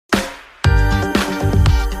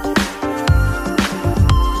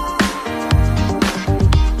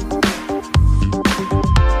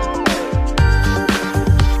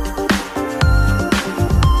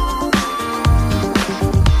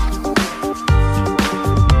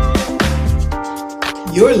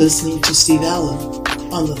You're listening to Steve Allen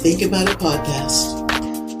on the Think About It podcast.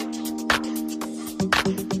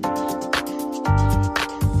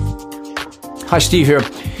 Hi, Steve here.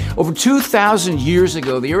 Over 2,000 years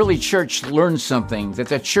ago, the early church learned something that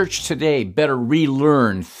the church today better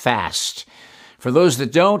relearn fast. For those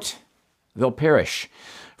that don't, they'll perish.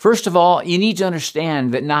 First of all, you need to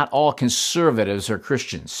understand that not all conservatives are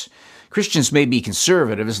Christians. Christians may be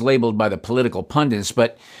conservative as labeled by the political pundits,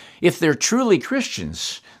 but if they're truly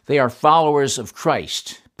Christians, they are followers of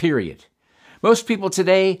Christ, period. Most people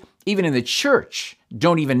today, even in the church,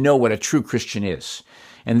 don't even know what a true Christian is.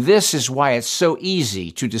 And this is why it's so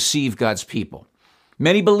easy to deceive God's people.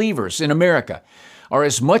 Many believers in America are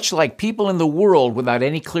as much like people in the world without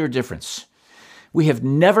any clear difference. We have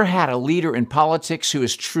never had a leader in politics who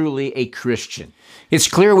is truly a Christian. It's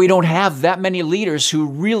clear we don't have that many leaders who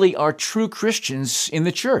really are true Christians in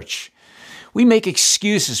the church. We make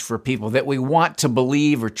excuses for people that we want to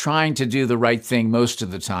believe or trying to do the right thing most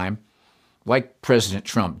of the time, like President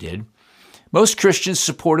Trump did. Most Christians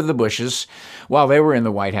supported the Bushes while they were in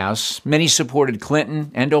the White House. Many supported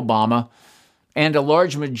Clinton and Obama, and a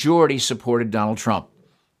large majority supported Donald Trump.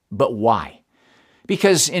 But why?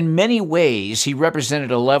 Because in many ways, he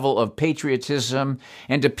represented a level of patriotism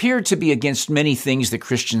and appeared to be against many things that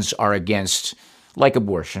Christians are against, like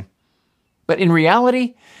abortion. But in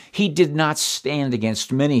reality, he did not stand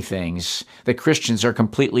against many things that Christians are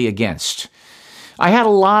completely against. I had a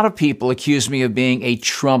lot of people accuse me of being a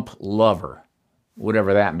Trump lover,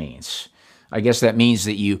 whatever that means. I guess that means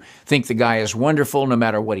that you think the guy is wonderful no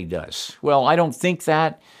matter what he does. Well, I don't think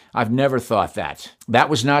that. I've never thought that. That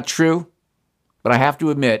was not true, but I have to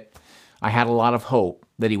admit, I had a lot of hope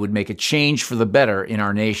that he would make a change for the better in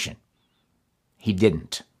our nation. He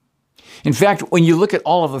didn't. In fact, when you look at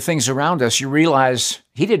all of the things around us, you realize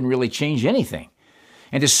he didn't really change anything.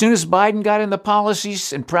 And as soon as Biden got in, the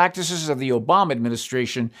policies and practices of the Obama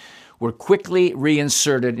administration were quickly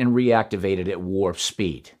reinserted and reactivated at warp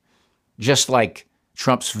speed. Just like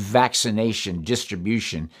Trump's vaccination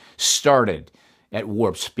distribution started at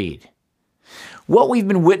warp speed. What we've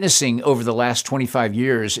been witnessing over the last 25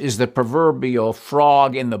 years is the proverbial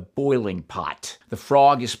frog in the boiling pot. The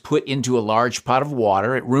frog is put into a large pot of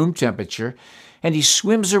water at room temperature, and he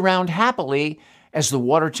swims around happily as the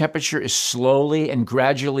water temperature is slowly and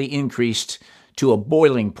gradually increased to a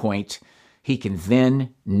boiling point he can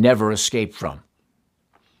then never escape from.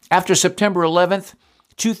 After September 11th,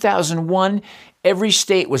 2001, every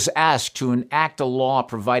state was asked to enact a law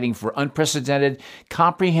providing for unprecedented,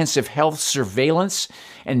 comprehensive health surveillance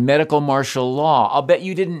and medical martial law. I'll bet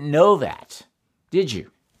you didn't know that, did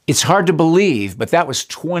you? It's hard to believe, but that was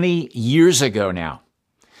 20 years ago now.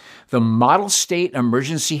 The Model State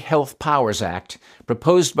Emergency Health Powers Act,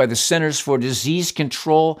 proposed by the Centers for Disease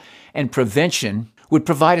Control and Prevention, would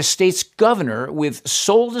provide a state's governor with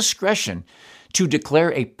sole discretion to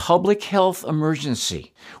declare a public health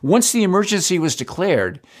emergency. Once the emergency was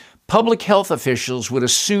declared, public health officials would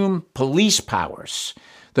assume police powers.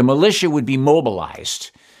 The militia would be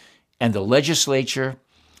mobilized, and the legislature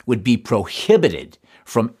would be prohibited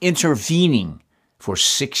from intervening for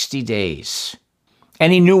 60 days.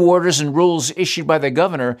 Any new orders and rules issued by the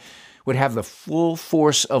governor would have the full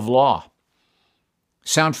force of law.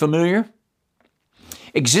 Sound familiar?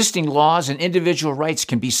 Existing laws and individual rights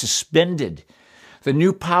can be suspended. The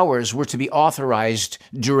new powers were to be authorized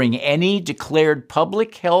during any declared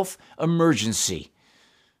public health emergency.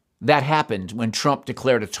 That happened when Trump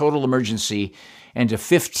declared a total emergency and a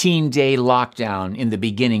 15-day lockdown in the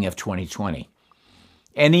beginning of 2020.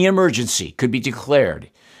 Any emergency could be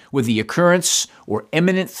declared with the occurrence or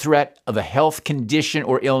imminent threat of a health condition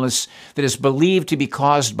or illness that is believed to be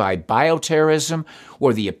caused by bioterrorism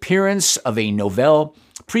or the appearance of a novel,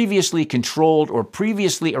 previously controlled or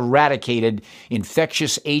previously eradicated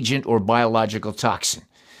infectious agent or biological toxin.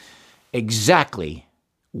 Exactly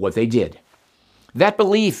what they did. That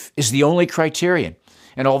belief is the only criterion.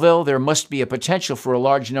 And although there must be a potential for a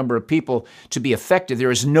large number of people to be affected,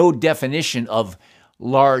 there is no definition of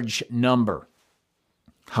large number.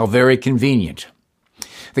 How very convenient.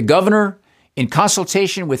 The governor, in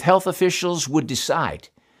consultation with health officials, would decide.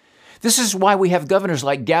 This is why we have governors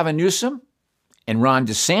like Gavin Newsom and Ron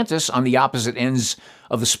DeSantis on the opposite ends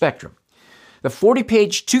of the spectrum. The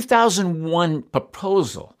 40-page 2001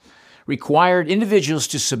 proposal required individuals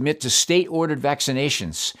to submit to state-ordered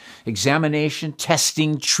vaccinations, examination,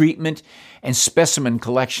 testing, treatment, and specimen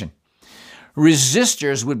collection.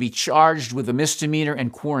 Resistors would be charged with a misdemeanor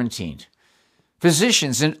and quarantined.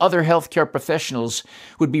 Physicians and other healthcare professionals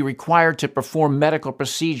would be required to perform medical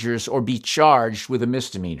procedures or be charged with a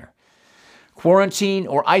misdemeanor. Quarantine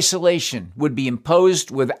or isolation would be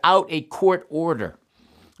imposed without a court order.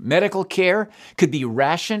 Medical care could be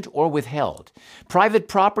rationed or withheld. Private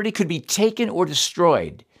property could be taken or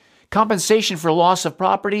destroyed. Compensation for loss of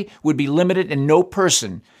property would be limited, and no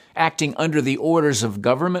person acting under the orders of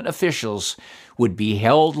government officials would be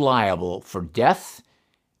held liable for death,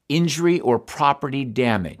 injury, or property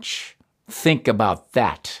damage. Think about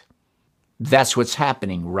that. That's what's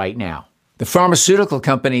happening right now. The pharmaceutical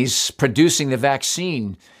companies producing the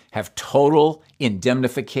vaccine have total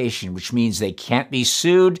indemnification, which means they can't be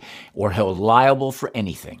sued or held liable for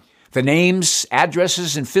anything. The names,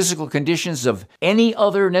 addresses, and physical conditions of any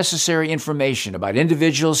other necessary information about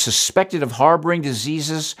individuals suspected of harboring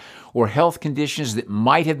diseases or health conditions that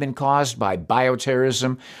might have been caused by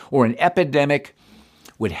bioterrorism or an epidemic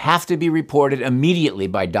would have to be reported immediately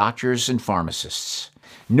by doctors and pharmacists.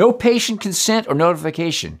 No patient consent or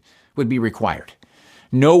notification would be required.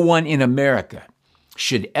 No one in America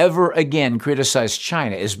should ever again criticize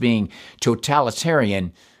China as being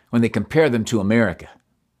totalitarian when they compare them to America.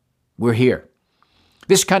 We're here.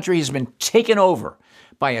 This country has been taken over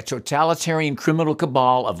by a totalitarian criminal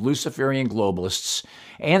cabal of Luciferian globalists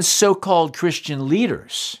and so-called Christian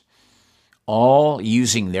leaders, all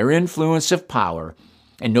using their influence of power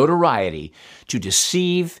and notoriety to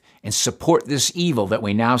deceive and support this evil that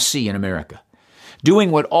we now see in America. Doing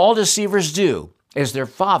what all deceivers do, as their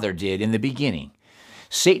father did in the beginning.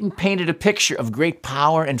 Satan painted a picture of great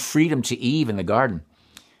power and freedom to Eve in the garden,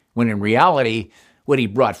 when in reality, what he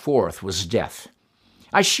brought forth was death.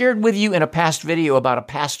 I shared with you in a past video about a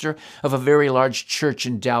pastor of a very large church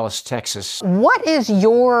in Dallas, Texas. What is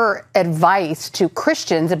your advice to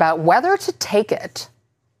Christians about whether to take it?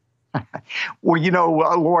 Well,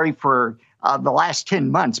 Lori, for the last 10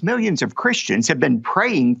 months, millions of Christians have been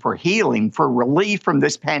praying for healing, for relief from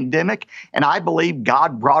this pandemic. And I believe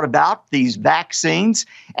God brought about these vaccines.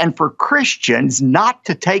 And for Christians not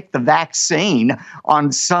to take the vaccine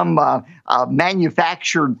on some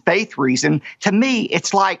manufactured faith reason, to me,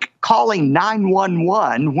 it's like calling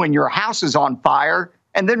 911 when your house is on fire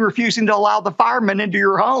and then refusing to allow the firemen into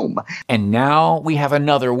your home. And now we have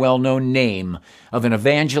another well-known name of an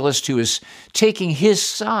evangelist who is taking his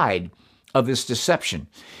side of this deception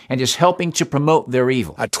and is helping to promote their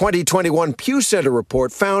evil. A 2021 Pew Center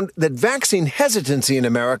report found that vaccine hesitancy in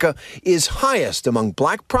America is highest among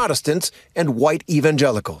Black Protestants and white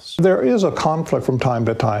evangelicals. There is a conflict from time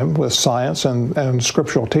to time with science and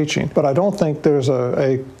scriptural teaching, but I don't think there's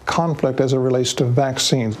a conflict as it relates to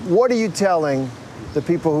vaccines. What are you telling the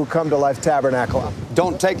people who come to Life Tabernacle?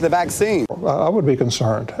 Don't take the vaccine. I would be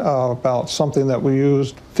concerned about something that we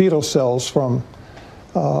used fetal cells from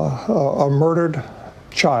a murdered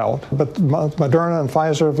child. But Moderna and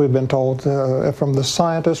Pfizer, we've been told from the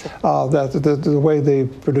scientists that the way they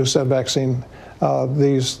produce that vaccine,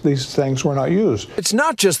 these things were not used. It's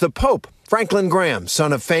not just the Pope. Franklin Graham,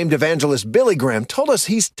 son of famed evangelist Billy Graham, told us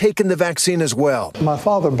he's taken the vaccine as well. My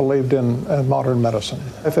father believed in modern medicine.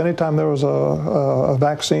 If any time there was a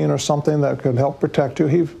vaccine or something that could help protect you,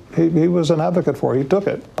 he was an advocate for it. He took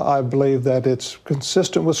it. I believe that it's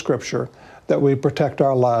consistent with Scripture that we protect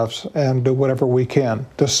our lives and do whatever we can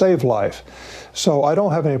to save life. So I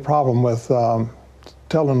don't have any problem with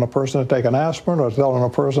telling a person to take an aspirin or telling a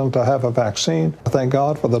person to have a vaccine. I thank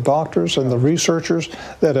God for the doctors and the researchers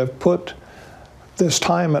that have put this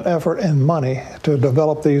time and effort and money to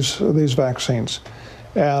develop these vaccines.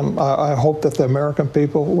 And I hope that the American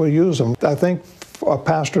people will use them. I think a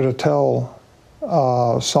pastor to tell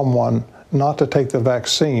someone not to take the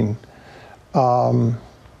vaccine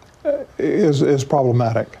is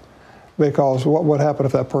problematic, because what would happen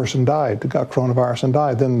if that person died, got coronavirus and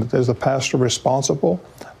died? Then is the pastor responsible?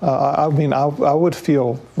 I would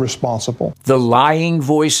feel responsible. The lying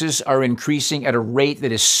voices are increasing at a rate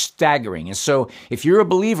that is staggering. And so if you're a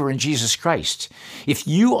believer in Jesus Christ, if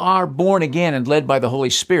you are born again and led by the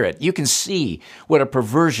Holy Spirit, you can see what a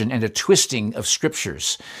perversion and a twisting of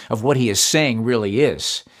scriptures of what he is saying really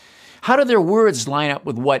is. How do their words line up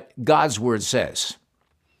with what God's word says?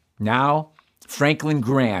 Now, Franklin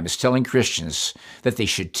Graham is telling Christians that they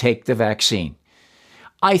should take the vaccine.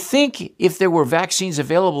 I think if there were vaccines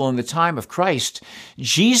available in the time of Christ,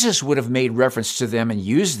 Jesus would have made reference to them and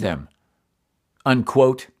used them.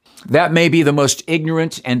 Unquote. That may be the most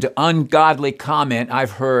ignorant and ungodly comment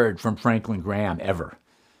I've heard from Franklin Graham ever.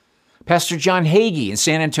 Pastor John Hagee in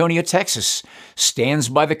San Antonio, Texas, stands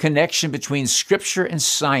by the connection between Scripture and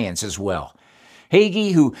science as well.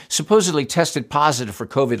 Hagee, who supposedly tested positive for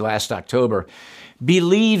COVID last October,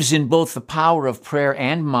 believes in both the power of prayer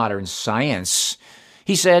and modern science.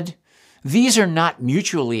 He said, "These are not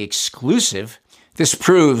mutually exclusive. This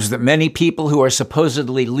proves that many people who are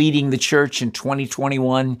supposedly leading the church in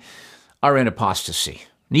 2021 are in apostasy.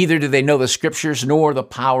 Neither do they know the scriptures nor the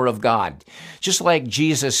power of God. Just like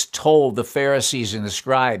Jesus told the Pharisees and the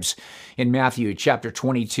scribes in Matthew chapter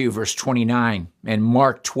 22, verse 29, and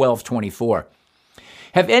Mark 12:24.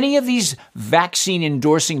 Have any of these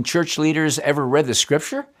vaccine-endorsing church leaders ever read the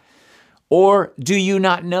scripture? Or do you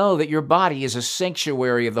not know that your body is a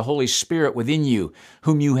sanctuary of the Holy Spirit within you,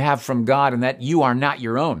 whom you have from God, and that you are not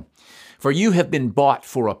your own? For you have been bought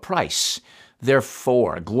for a price.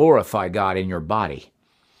 Therefore, glorify God in your body.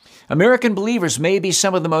 American believers may be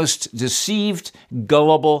some of the most deceived,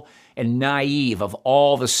 gullible, and naive of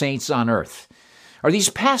all the saints on earth. Are these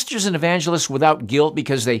pastors and evangelists without guilt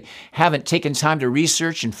because they haven't taken time to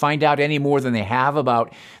research and find out any more than they have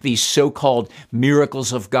about these so-called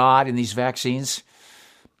miracles of God in these vaccines?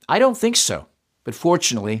 I don't think so. But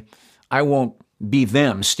fortunately, I won't be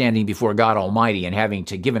them standing before God Almighty and having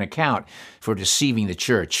to give an account for deceiving the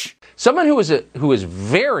church. Someone who is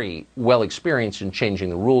very well experienced in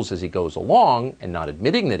changing the rules as he goes along and not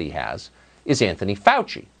admitting that he has is Anthony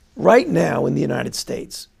Fauci. Right now in the United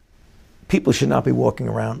States, people should not be walking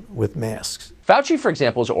around with masks. Fauci, for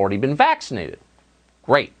example, has already been vaccinated.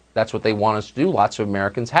 Great. That's what they want us to do. Lots of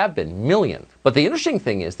Americans have been, millions. But the interesting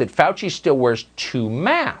thing is that Fauci still wears 2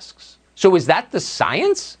 masks. So is that the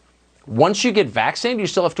science? Once you get vaccinated, you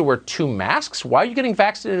still have to wear 2 masks? Why are you getting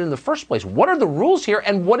vaccinated in the first place? What are the rules here,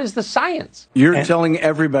 and what is the science? You're telling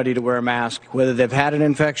everybody to wear a mask, whether they've had an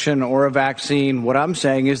infection or a vaccine. What I'm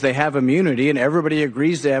saying is they have immunity, and everybody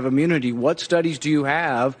agrees they have immunity. What studies do you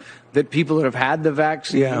have that people that have had the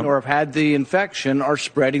vaccine or have had the infection are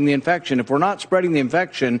spreading the infection? If we're not spreading the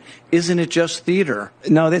infection, isn't it just theater?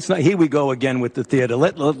 No, that's not. Here we go again with the theater.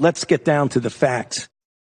 Let's get down to the facts.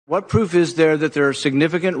 What proof is there that there are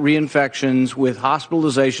significant reinfections with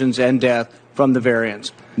hospitalizations and death from the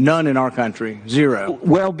variants? None in our country. 0.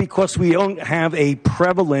 Well, because we don't have a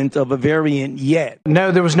prevalent of a variant yet.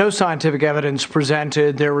 No, there was no scientific evidence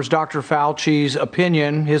presented. There was Dr. Fauci's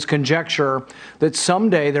opinion, his conjecture, that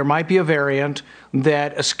someday there might be a variant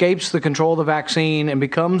that escapes the control of the vaccine and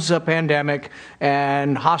becomes a pandemic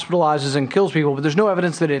and hospitalizes and kills people. But there's no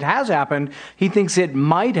evidence that it has happened. He thinks it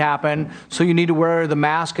might happen, so you need to wear the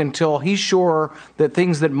mask until he's sure that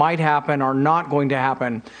things that might happen are not going to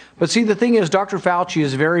happen. But see, the thing is, Dr. Fauci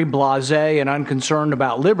is very blasé and unconcerned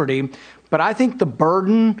about liberty. But I think the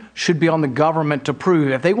burden should be on the government to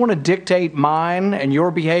prove. If they want to dictate mine and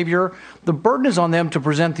your behavior, the burden is on them to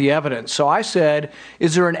present the evidence. So I said,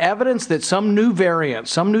 is there an evidence that some new variant,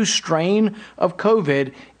 some new strain of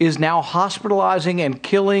COVID is now hospitalizing and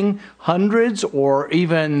killing hundreds or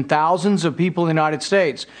even thousands of people in the United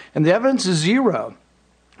States? And the evidence is 0.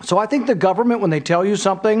 So I think the government, when they tell you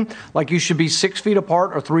something like you should be 6 feet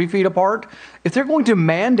apart or 3 feet apart, if they're going to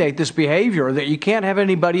mandate this behavior that you can't have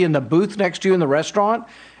anybody in the booth next to you in the restaurant,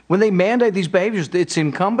 when they mandate these behaviors, it's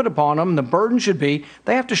incumbent upon them, the burden should be,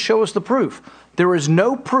 they have to show us the proof. There is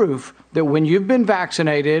no proof that when you've been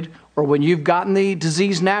vaccinated or when you've gotten the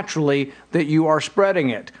disease naturally that you are spreading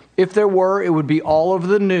it. If there were, it would be all over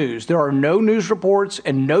the news. There are no news reports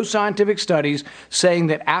and no scientific studies saying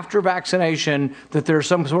that after vaccination that there's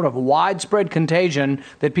some sort of widespread contagion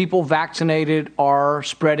that people vaccinated are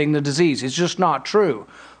spreading the disease. It's just not true.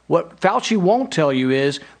 What Fauci won't tell you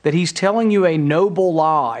is that he's telling you a noble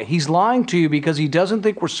lie. He's lying to you because he doesn't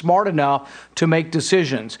think we're smart enough to make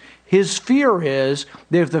decisions. His fear is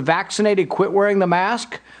that if the vaccinated quit wearing the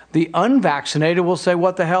mask, the unvaccinated will say,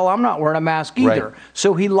 what the hell, I'm not wearing a mask either. Right.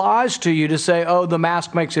 So he lies to you to say, oh, the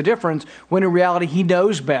mask makes a difference, when in reality he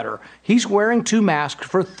knows better. He's wearing 2 masks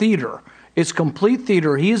for theater. It's complete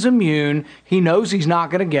theater. He is immune. He knows he's not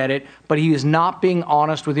going to get it, but he is not being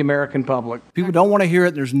honest with the American public. People don't want to hear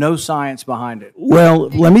it. There's no science behind it. Well,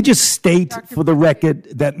 let me just state for the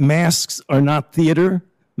record that masks are not theater.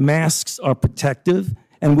 Masks are protective.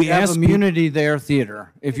 And we have immunity there,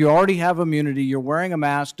 theater. If you already have immunity, you're wearing a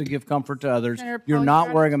mask to give comfort to others. You're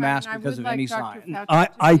not wearing a mask because of any science.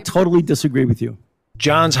 I totally disagree with you.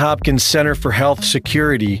 Johns Hopkins Center for Health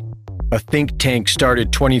Security, a think tank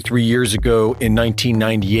started 23 years ago in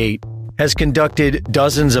 1998, has conducted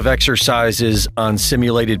dozens of exercises on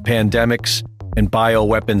simulated pandemics and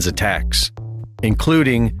bioweapons attacks,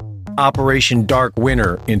 including Operation Dark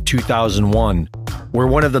Winter in 2001, where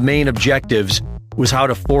one of the main objectives was how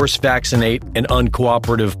to force vaccinate an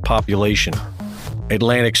uncooperative population.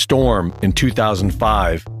 Atlantic Storm in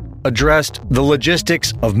 2005 addressed the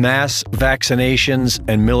logistics of mass vaccinations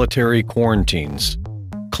and military quarantines.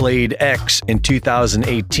 Clade X in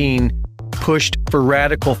 2018 pushed for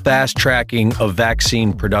radical fast-tracking of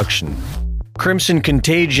vaccine production. Crimson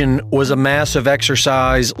Contagion was a massive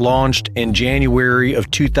exercise launched in January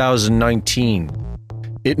of 2019.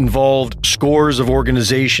 It involved scores of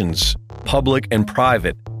organizations, public and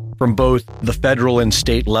private, from both the federal and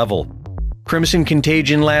state level. Crimson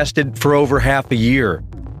Contagion lasted for over half a year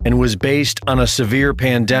and was based on a severe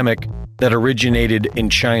pandemic that originated in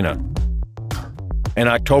China. On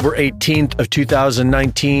October 18th of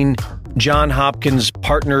 2019, Johns Hopkins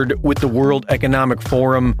partnered with the World Economic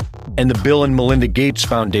Forum and the Bill and Melinda Gates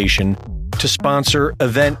Foundation to sponsor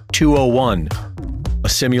Event 201, a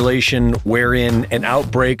simulation wherein an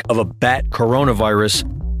outbreak of a bat coronavirus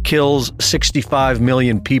kills 65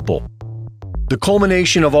 million people. The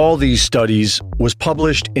culmination of all these studies was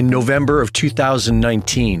published in November of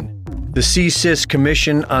 2019. The CSIS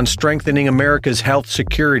Commission on Strengthening America's Health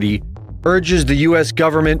Security urges the U.S.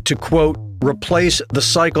 government to, quote, replace the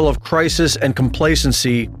cycle of crisis and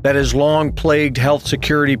complacency that has long plagued health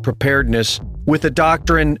security preparedness with a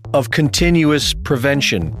doctrine of continuous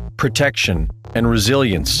prevention, protection, and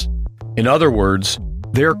resilience. In other words,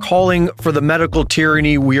 they're calling for the medical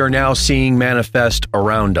tyranny we are now seeing manifest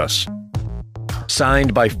around us.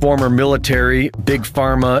 Signed by former military, big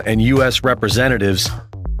pharma, and U.S. representatives,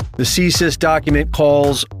 the CSIS document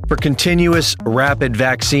calls for continuous rapid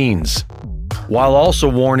vaccines, while also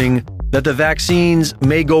warning that the vaccines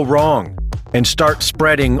may go wrong and start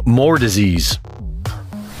spreading more disease.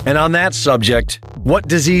 And on that subject, what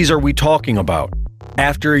disease are we talking about?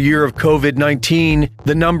 After a year of COVID-19,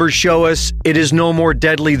 the numbers show us it is no more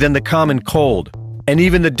deadly than the common cold. And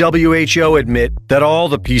even the WHO admit that all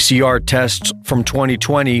the PCR tests from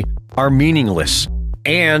 2020 are meaningless.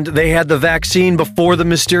 And they had the vaccine before the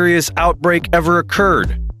mysterious outbreak ever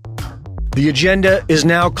occurred. The agenda is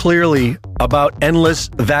now clearly about endless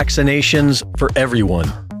vaccinations for everyone.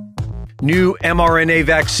 New mRNA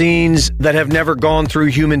vaccines that have never gone through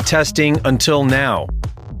human testing until now.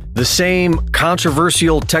 The same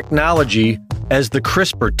controversial technology as the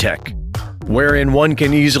CRISPR tech, wherein one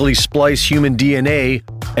can easily splice human DNA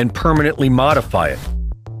and permanently modify it.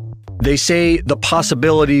 They say the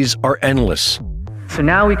possibilities are endless. So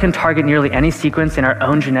now we can target nearly any sequence in our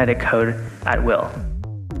own genetic code at will.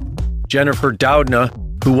 Jennifer Doudna,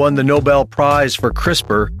 who won the Nobel Prize for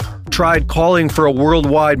CRISPR, tried calling for a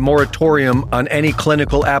worldwide moratorium on any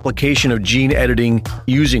clinical application of gene editing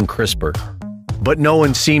using CRISPR. But no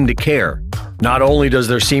one seemed to care. Not only does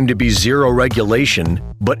there seem to be zero regulation,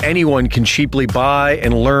 but anyone can cheaply buy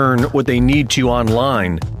and learn what they need to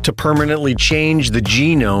online to permanently change the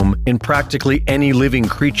genome in practically any living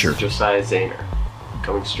creature. Josiah Zahner,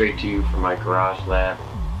 coming straight to you from my garage lab,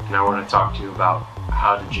 and I want to talk to you about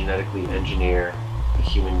how to genetically engineer a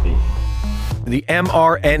human being. The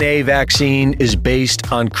mRNA vaccine is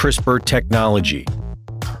based on CRISPR technology.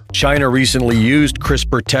 China recently used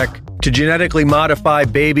CRISPR tech to genetically modify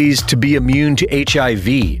babies to be immune to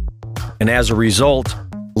HIV, and as a result,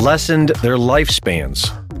 lessened their lifespans.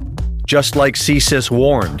 Just like CSIS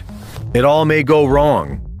warned, it all may go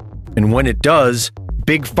wrong, and when it does,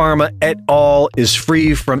 Big Pharma et al. Is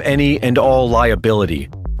free from any and all liability.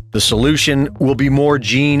 The solution will be more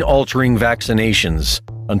gene-altering vaccinations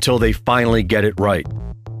until they finally get it right.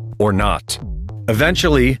 Or not.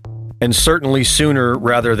 Eventually, and certainly sooner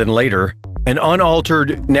rather than later, an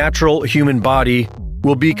unaltered natural human body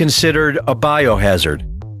will be considered a biohazard,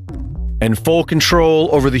 and full control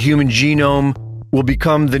over the human genome will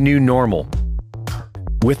become the new normal.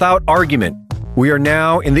 Without argument, we are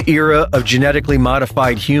now in the era of genetically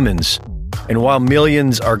modified humans, and while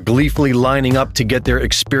millions are gleefully lining up to get their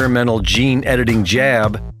experimental gene editing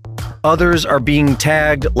jab, others are being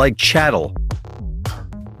tagged like chattel.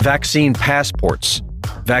 Vaccine passports,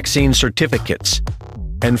 vaccine certificates,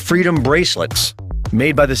 and freedom bracelets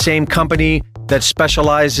made by the same company that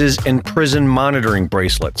specializes in prison monitoring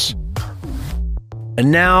bracelets.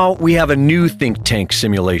 And now we have a new think tank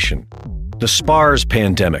simulation, the SPARS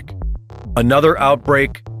pandemic, another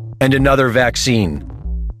outbreak and another vaccine,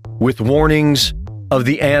 with warnings of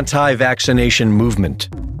the anti-vaccination movement.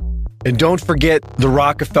 And don't forget the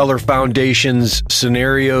Rockefeller Foundation's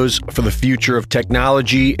Scenarios for the Future of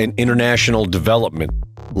Technology and International Development,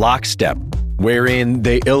 Lockstep, wherein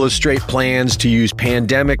they illustrate plans to use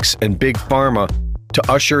pandemics and big pharma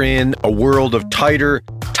to usher in a world of tighter,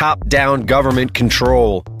 top-down government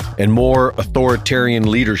control and more authoritarian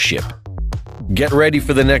leadership. Get ready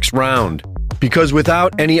for the next round, because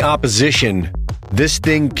without any opposition, this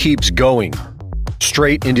thing keeps going,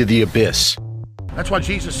 straight into the abyss. That's why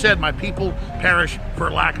Jesus said, my people perish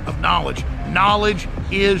for lack of knowledge. Knowledge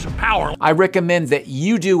is power. I recommend that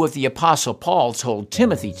you do what the Apostle Paul told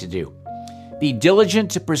Timothy to do. Be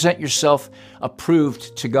diligent to present yourself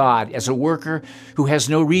approved to God as a worker who has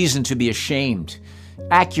no reason to be ashamed,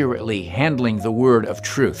 accurately handling the word of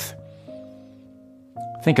truth.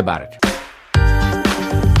 Think about it.